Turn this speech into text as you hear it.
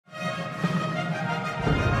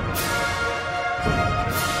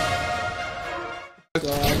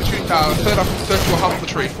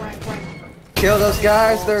tree. Kill those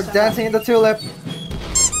guys, they're dancing in the tulip.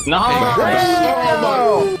 No!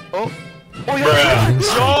 Oh, Oh, yeah!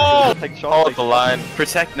 No! Take shot. Hold the line.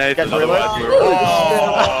 Protect Nathan, Get reload. otherwise we're...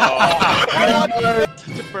 Oh!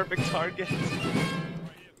 Such a perfect target.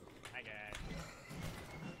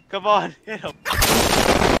 Come on, hit him.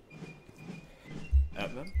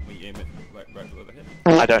 At them? We aim it right below the head.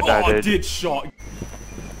 I don't know, dude. I did shot.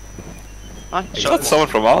 I thought someone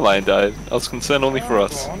from our line died. I was concerned only for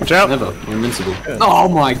us. Watch out! Never. We're invincible. Oh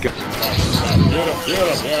my god.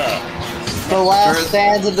 the last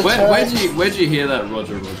stands of the Where'd you hear that,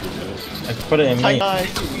 Roger? I put it in me.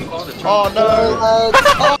 Oh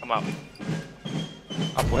no! Come out.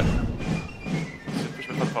 Upward. Push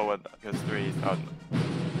me forward, because 3 is out.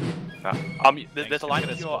 There's a line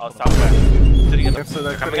of your southwest. Sitting in the... So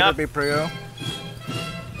that coming could up. either be Prio.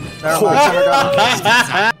 Never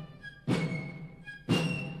mind,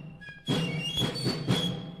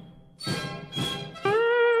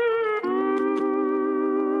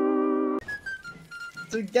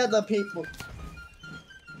 together, people.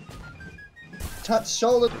 Touch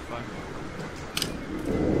shoulder.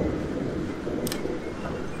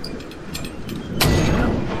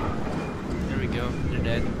 There we go. They're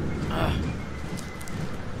dead.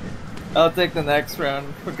 I'll take the next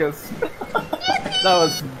round because that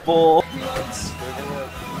was bull.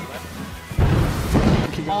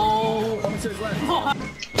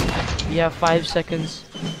 You have 5 seconds.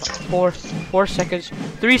 4 seconds.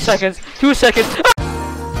 3 seconds. 2 seconds.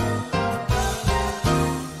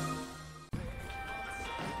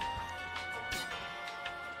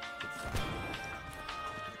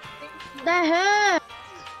 The heck?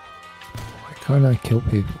 Why can't I kill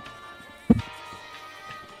people?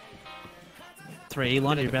 3,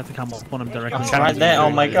 London, you're about to come up on him directly. Right there, oh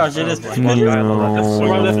my gosh, it is. Right,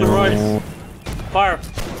 left and right. Fire!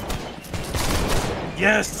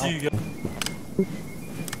 Yes, you go.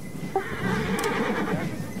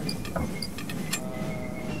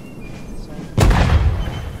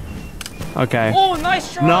 Okay. Oh,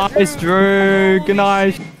 nice shot! Nice, Drew. Good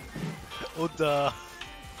night. Oda.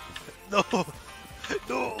 No.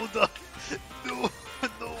 No, Oda. No.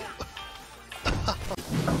 No.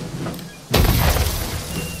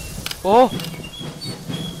 Oh!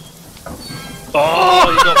 Oh,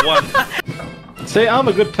 you got one. See, I'm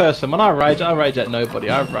a good person. When I rage at nobody.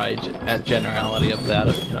 I rage at generality about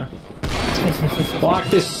it, you know. Like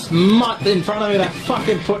this smut in front of me that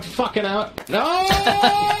fucking put fucking out. No!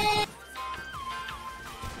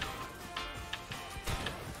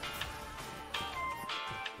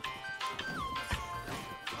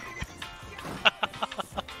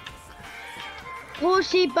 Oh,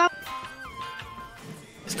 she bounced.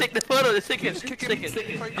 Just take the photo, just take it, just take it.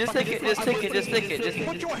 Just take it, just take it, just take it, just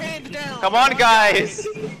put your hand down! Come on, guys!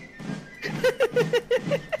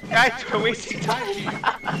 Guys, we're wasting time!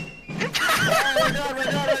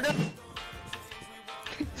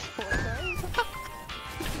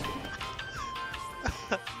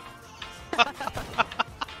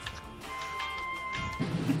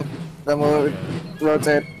 Then we'll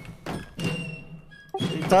rotate.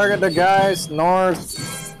 Target the guys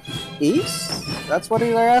north east? That's what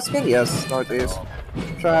they're asking? Yes, northeast.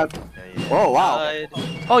 Shot. Oh wow.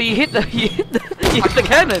 Oh, you hit the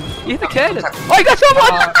cannon! You hit the cannon! Oh, you got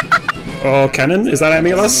someone! Oh, cannon? Is that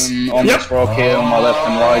aiming at us? On this rock here, on my left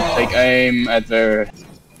and right, take aim at their...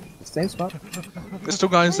 Same spot. There's still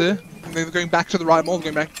guys there. They're going back to the right more,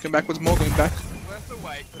 going backwards more, going back.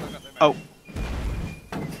 Oh.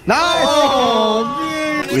 Nice!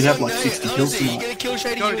 Oh, We'd have like 60 kills. Hey,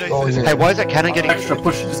 why is that cannon getting Extra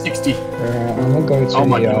push to 60. I'm gonna go to Oh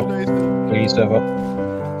my the server.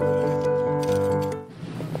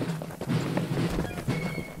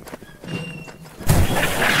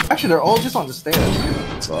 actually, they're all just on the stairs.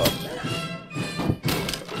 What's up?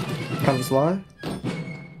 Comes line.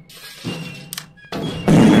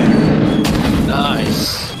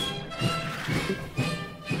 Nice.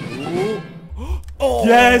 Oh.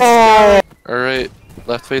 Yes! Alright,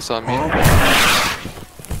 left face on me.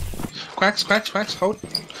 Quacks, hold.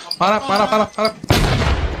 Para.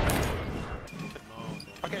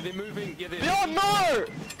 Okay, they're moving. Yeah, Bjorn, no!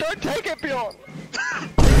 Don't take it, Bjorn!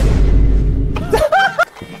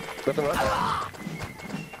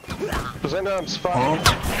 Present arms, fire.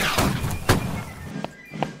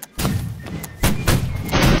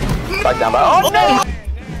 Back down, oh no!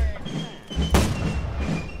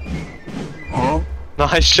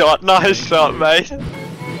 Nice shot, mate.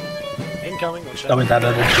 Incoming or shot? Coming down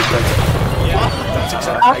there.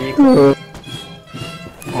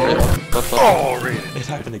 Oh, really? It's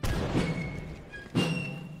happening.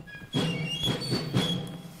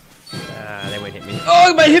 They won't hit me. Oh,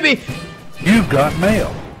 it might hit me! You've got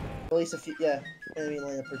mail. At least a few, yeah. Enemy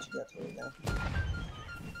line up to get to right now.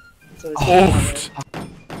 So it's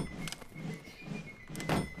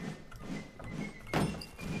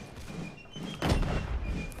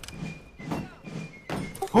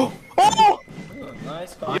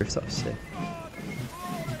Nice. You're so sick.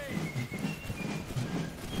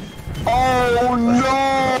 Oh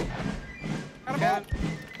no!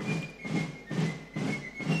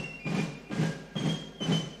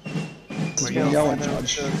 This is going yellow,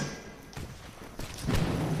 Judge.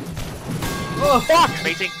 Oh fuck!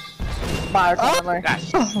 Meeting. Fire family.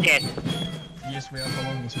 Yes. Yes, we are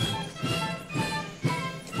following this one.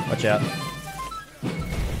 Watch out.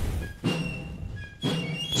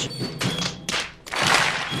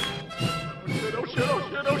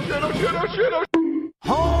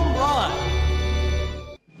 Home run.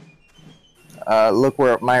 Look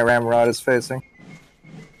where my ramrod is facing.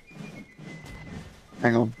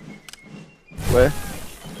 Hang on. Where?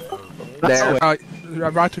 There.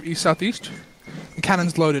 Right to east southeast. The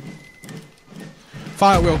cannon's loaded.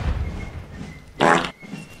 Fire at will.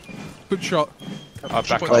 Good shot.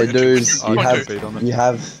 Back Hey, dudes, You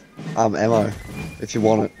have ammo if you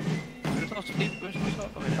want it.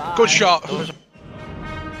 Good shot.